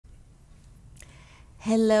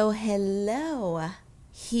Hello,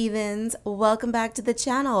 heathens. Welcome back to the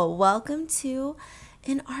channel. Welcome to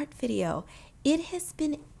an art video. It has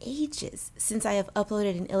been ages since I have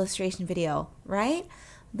uploaded an illustration video, right?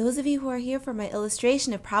 Those of you who are here for my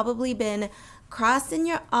illustration have probably been crossing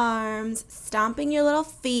your arms, stomping your little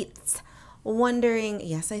feet, wondering,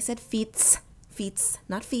 yes, I said feet,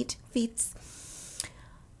 not feet, feet.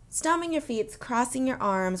 Stomping your feet, crossing your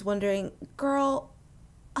arms, wondering, girl,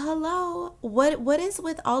 hello, what is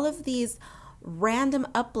with all of these random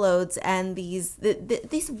uploads and these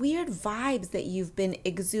weird vibes that you've been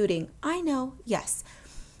exuding? I know, yes.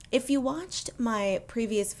 If you watched my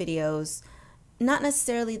previous videos, not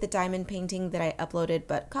necessarily the diamond painting that I uploaded,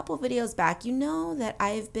 but a couple videos back, you know that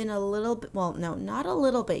I've been a little bit, well, no, not a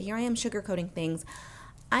little bit. Here I am sugarcoating things.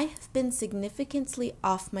 I have been significantly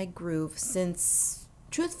off my groove since,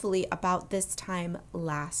 truthfully, about this time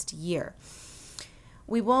last year.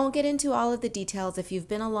 We won't get into all of the details. If you've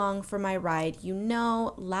been along for my ride, you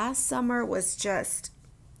know last summer was just,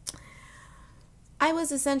 I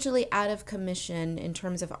was essentially out of commission in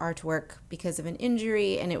terms of artwork because of an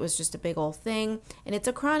injury, and it was just a big old thing. And it's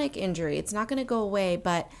a chronic injury. It's not going to go away,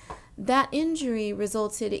 but that injury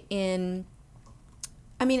resulted in,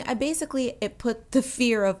 it put the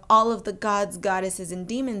fear of all of the gods, goddesses, and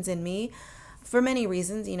demons in me. For many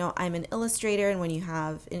reasons. You know, I'm an illustrator, and when you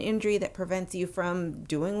have an injury that prevents you from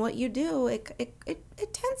doing what you do, it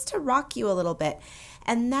tends to rock you a little bit.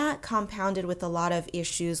 And that compounded with a lot of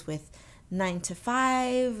issues with 9 to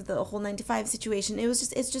 5, the whole 9 to 5 situation.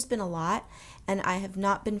 It's just been a lot, and I have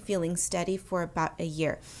not been feeling steady for about a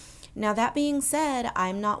year. Now, that being said,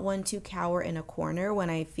 I'm not one to cower in a corner. When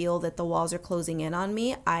I feel that the walls are closing in on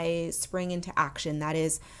me, I spring into action. That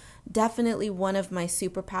is definitely one of my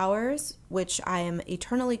superpowers, which I am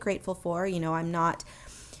eternally grateful for. You know,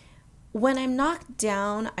 when I'm knocked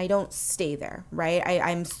down, I don't stay there, right?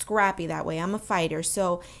 I'm scrappy that way. I'm a fighter.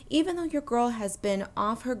 So even though your girl has been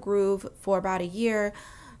off her groove for about a year,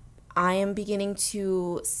 I am beginning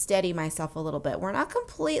to steady myself a little bit. We're not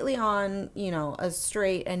completely on, a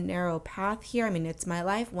straight and narrow path here. I mean, it's my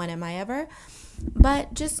life. When am I ever?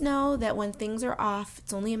 But just know that when things are off,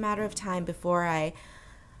 it's only a matter of time before I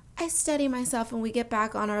steady myself and we get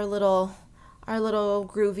back on our little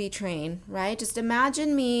groovy train, right? Just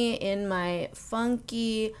imagine me in my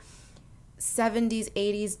funky 70s,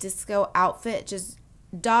 80s disco outfit, just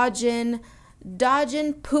dodging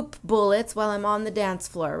poop bullets while I'm on the dance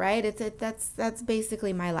floor, right? That's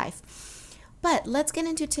basically my life. But let's get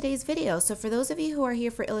into today's video. So for those of you who are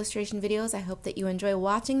here for illustration videos, I hope that you enjoy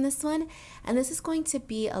watching this one. And this is going to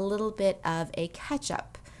be a little bit of a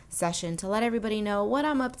catch-up session to let everybody know what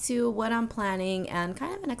I'm up to, what I'm planning, and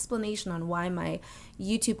kind of an explanation on why my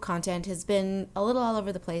YouTube content has been a little all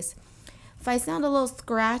over the place. If I sound a little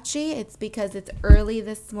scratchy, it's because it's early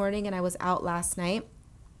this morning and I was out last night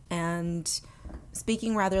and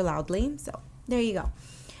speaking rather loudly. So there you go.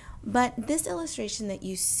 But this illustration that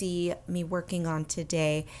you see me working on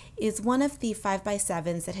today is one of the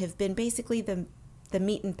 5x7s that have been basically the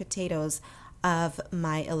meat and potatoes of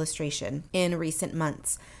my illustration in recent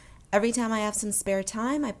months. Every time I have some spare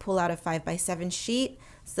time, I pull out a 5x7 sheet,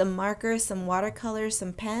 some markers, some watercolors,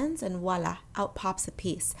 some pens, and voila, out pops a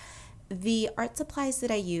piece. The art supplies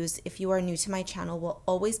that I use, if you are new to my channel, will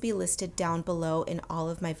always be listed down below in all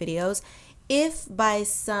of my videos. If by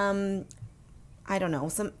some,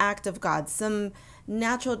 some act of God, some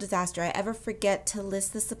natural disaster, I ever forget to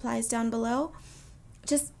list the supplies down below,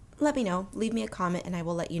 just let me know. Leave me a comment and I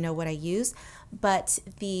will let you know what I use. But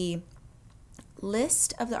the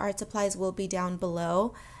list of the art supplies will be down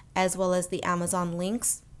below, as well as the Amazon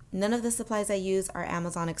links. None of the supplies I use are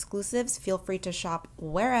Amazon exclusives. Feel free to shop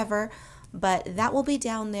wherever, but that will be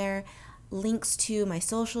down there. Links to my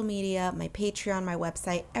social media, my Patreon, my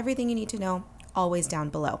website, everything you need to know, always down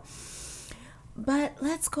below. But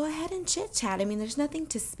let's go ahead and chit chat. I mean, there's nothing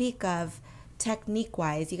to speak of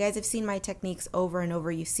technique-wise. You guys have seen my techniques over and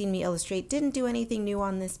over. You've seen me illustrate. Didn't do anything new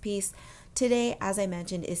on this piece. Today, as I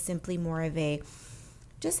mentioned, is simply more of a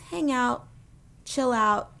just hang out, chill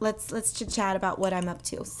out, let's chit-chat about what I'm up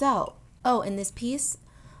to. So, and this piece,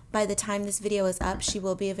 by the time this video is up, she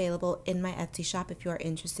will be available in my Etsy shop if you are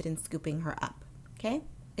interested in scooping her up. Okay?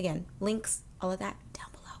 Again, links, all of that down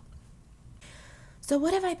below. So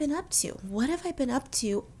what have I been up to? What have I been up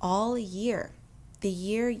to all year? The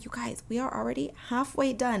year, you guys, we are already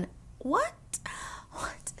halfway done. What?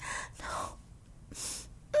 No.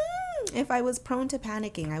 If I was prone to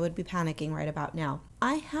panicking, I would be panicking right about now.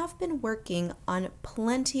 I have been working on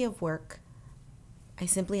plenty of work. I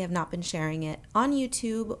simply have not been sharing it on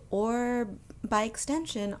YouTube or by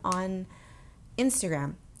extension on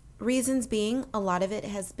Instagram. Reasons being, a lot of it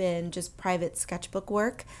has been just private sketchbook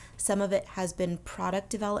work. Some of it has been product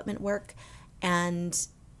development work. And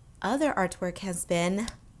other artwork has been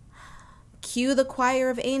cue the choir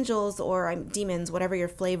of angels or demons, whatever your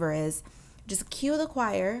flavor is. Just cue the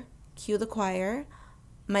choir, cue the choir.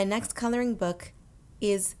 My next coloring book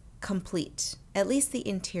is complete, at least the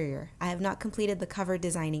interior. I have not completed the cover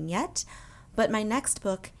designing yet, but my next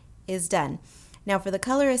book is done. Now, for the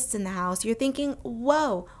colorists in the house, you're thinking,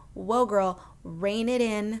 whoa, girl, rein it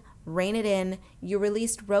in, rein it in. You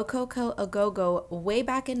released Rococo A Go-Go way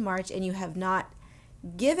back in March, and you have not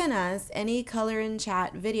given us any color and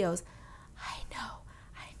chat videos. I know.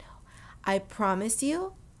 I promise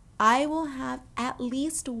you, I will have at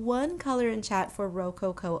least one color and chat for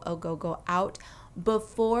Rococo A Go-Go out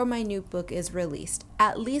before my new book is released.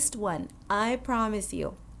 At least one. I promise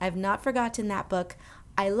you. I've not forgotten that book.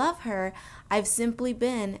 I love her. I've simply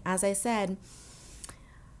been, as I said,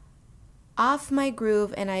 off my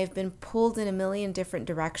groove, and I've been pulled in a million different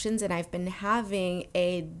directions, and I've been having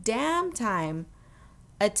a damn time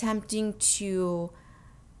attempting to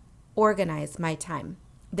organize my time.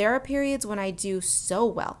 There are periods when I do so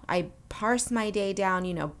well. I parse my day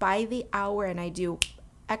down, by the hour, and I do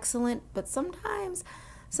excellent, but sometimes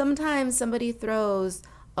somebody throws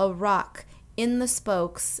a rock in the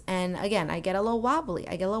spokes, and again, I get a little wobbly,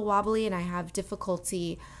 and I have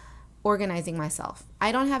difficulty organizing myself.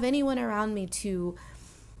 I don't have anyone around me to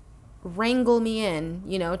wrangle me in,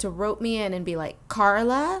 to rope me in and be like,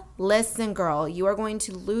 Karla, listen, girl, you are going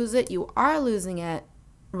to lose it. You are losing it.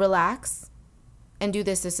 Relax and do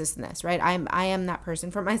this, and this, right? I am that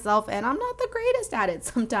person for myself, and I'm not the greatest at it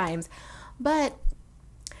sometimes, but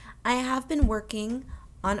I have been working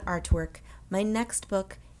on artwork. My next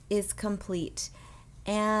book is complete,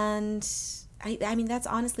 and I mean, that's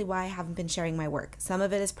honestly why I haven't been sharing my work. Some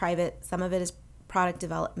of it is private, some of it is product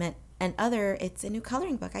development, and it's a new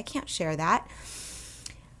coloring book. I can't share that.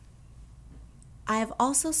 I have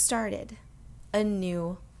also started a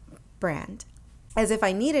new brand, as if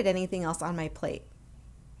I needed anything else on my plate.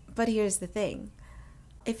 But here's the thing.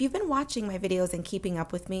 If you've been watching my videos and keeping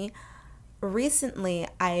up with me, recently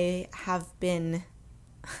I have been,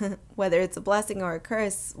 whether it's a blessing or a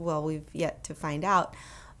curse, well, we've yet to find out,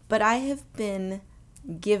 but I have been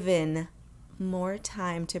given more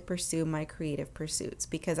time to pursue my creative pursuits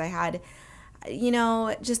because I had,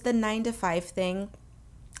 just the 9-to-5 thing.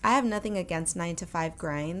 I have nothing against 9-to-5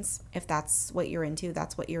 grinds. If that's what you're into,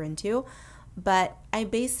 that's what you're into. But I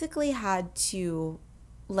basically had to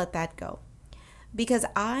let that go because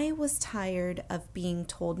I was tired of being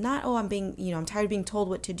told, I'm tired of being told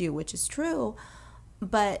what to do, which is true.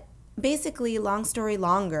 But basically, long story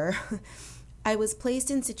longer, I was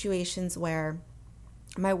placed in situations where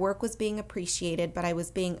my work was being appreciated, but I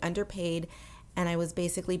was being underpaid, and I was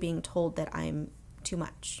basically being told that I'm too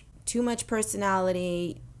much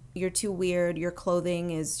personality. You're too weird. Your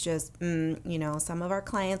clothing is just, some of our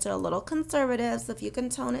clients are a little conservative, so if you can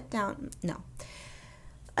tone it down. No.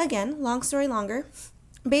 Again, long story longer.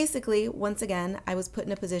 Basically, once again, I was put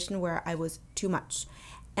in a position where I was too much.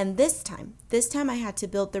 And this time I had to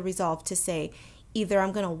build the resolve to say, either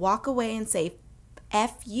I'm going to walk away and say,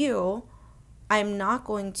 F you, I'm not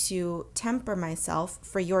going to temper myself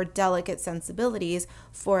for your delicate sensibilities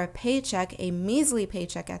for a paycheck, a measly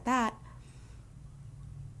paycheck at that.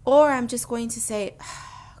 Or I'm just going to say,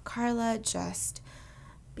 Karla, just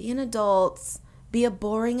be an adult, be a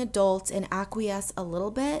boring adult and acquiesce a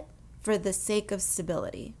little bit for the sake of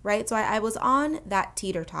stability, right? So I was on that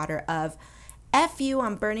teeter-totter of, F you,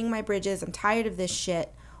 I'm burning my bridges, I'm tired of this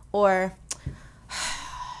shit, or,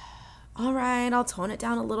 all right, I'll tone it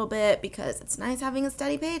down a little bit because it's nice having a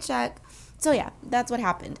steady paycheck. So yeah, that's what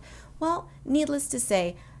happened. Well, needless to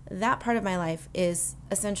say, that part of my life is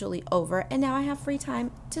essentially over, and now I have free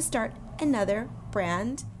time to start another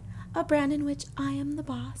brand, a brand in which I am the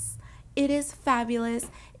boss. It is fabulous.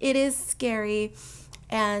 It is scary.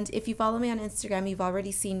 And if you follow me on Instagram, you've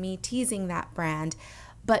already seen me teasing that brand.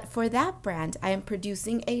 But for that brand, I am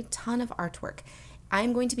producing a ton of artwork.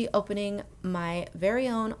 I'm going to be opening my very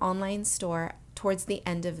own online store towards the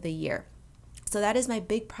end of the year. So that is my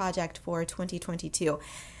big project for 2022.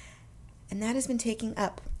 And that has been taking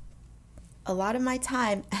up a lot of my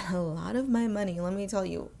time and a lot of my money. Let me tell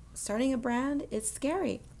you, starting a brand is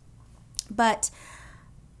scary. But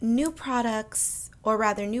new products, or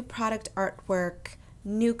rather new product artwork,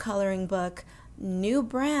 new coloring book, new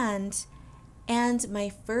brand, and my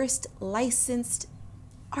first licensed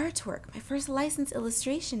artwork, my first licensed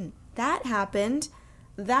illustration. That happened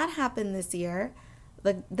this year.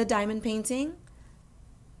 The diamond painting.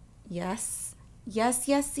 Yes.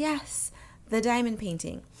 the diamond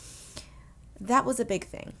painting. That was a big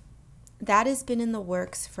thing. That has been in the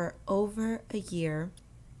works for over a year,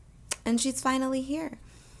 and she's finally here.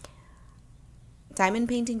 Diamond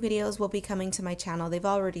painting videos will be coming to my channel. They've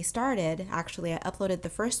already started. Actually, I uploaded the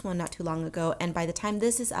first one not too long ago, and by the time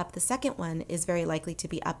this is up, the second one is very likely to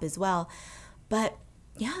be up as well. But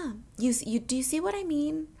yeah, you do you see what I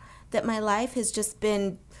mean? That my life has just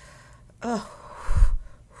been, the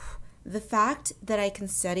fact that I can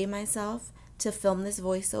steady myself to film this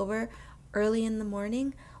voiceover early in the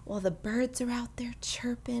morning while the birds are out there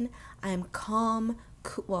chirping. I'm calm,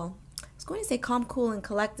 well, I was going to say calm, cool, and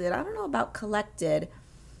collected. I don't know about collected,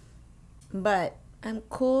 but I'm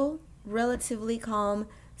cool, relatively calm,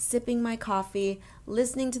 sipping my coffee,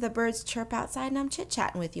 listening to the birds chirp outside, and I'm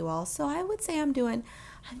chit-chatting with you all. So I would say I'm doing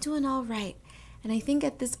all right. And I think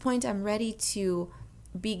at this point I'm ready to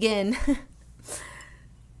begin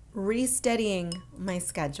restudying my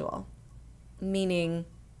schedule, meaning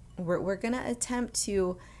we're going to attempt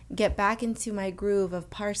to get back into my groove of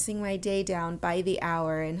parsing my day down by the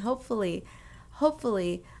hour, and hopefully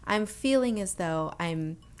I'm feeling as though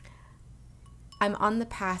I'm on the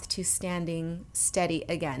path to standing steady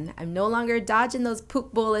again. I'm no longer dodging those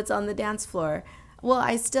poop bullets on the dance floor. Well,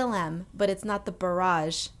 I still am, but it's not the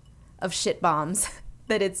barrage of shit bombs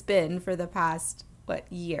that it's been for the past,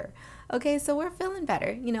 year. Okay, so we're feeling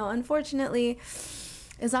better. Unfortunately,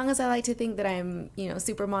 as long as I like to think that I'm,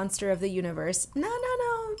 super monster of the universe, no.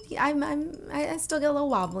 I still get a little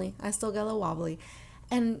wobbly.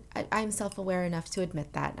 And I'm self-aware enough to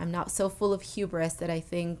admit that. I'm not so full of hubris that I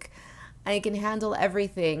think I can handle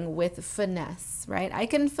everything with finesse, right? I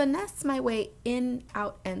can finesse my way in,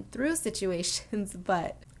 out, and through situations,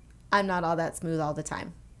 but I'm not all that smooth all the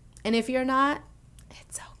time. And if you're not,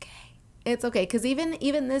 it's okay. It's okay, because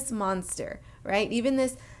even this monster, right? Even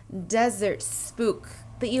this desert spook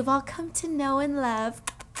that you've all come to know and love,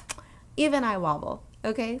 even I wobble,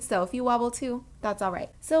 okay? So if you wobble too, that's all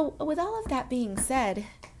right. So with all of that being said,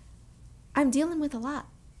 I'm dealing with a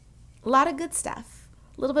lot of good stuff,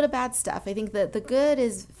 a little bit of bad stuff. I think that the good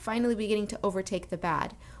is finally beginning to overtake the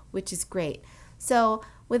bad, which is great. So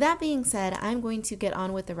with that being said, I'm going to get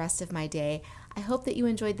on with the rest of my day. I hope that you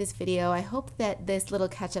enjoyed this video. I hope that this little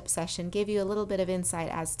catch-up session gave you a little bit of insight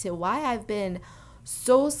as to why I've been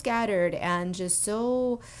so scattered and just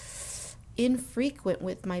so infrequent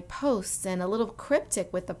with my posts, and a little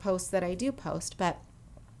cryptic with the posts that I do post. But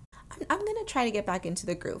I'm going to try to get back into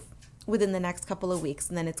the groove within the next couple of weeks,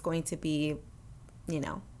 and then it's going to be,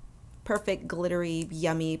 perfect, glittery,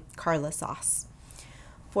 yummy Karla sauce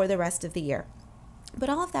for the rest of the year. But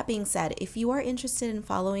all of that being said, if you are interested in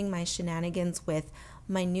following my shenanigans with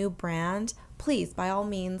my new brand, please, by all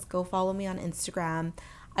means, go follow me on Instagram.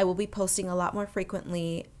 I will be posting a lot more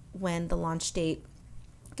frequently when the launch date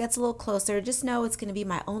gets a little closer. Just know it's going to be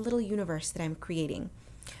my own little universe that I'm creating,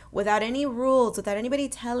 without any rules, without anybody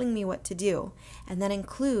telling me what to do. And that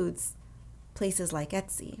includes places like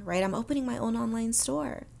Etsy, right? I'm opening my own online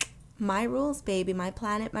store. My rules, baby, my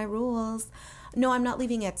planet, my rules. No, I'm not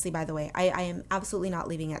leaving Etsy, by the way. I am absolutely not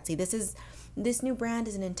leaving Etsy. This new brand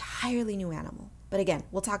is an entirely new animal. But again,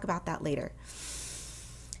 we'll talk about that later.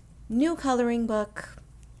 New coloring book,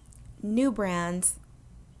 new brand,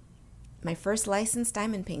 my first licensed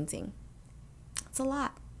diamond painting. It's a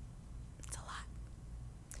lot.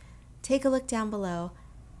 Take a look down below.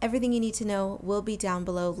 Everything you need to know will be down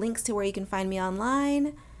below. Links to where you can find me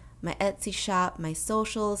online, my Etsy shop, my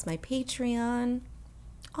socials, my Patreon,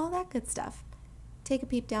 all that good stuff. Take a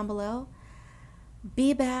peep down below.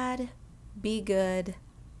 Be bad, be good.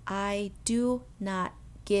 I do not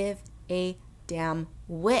give a damn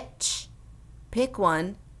which. Pick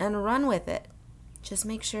one and run with it. Just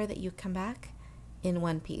make sure that you come back in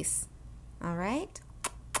one piece. All right?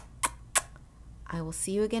 I will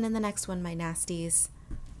see you again in the next one, my nasties.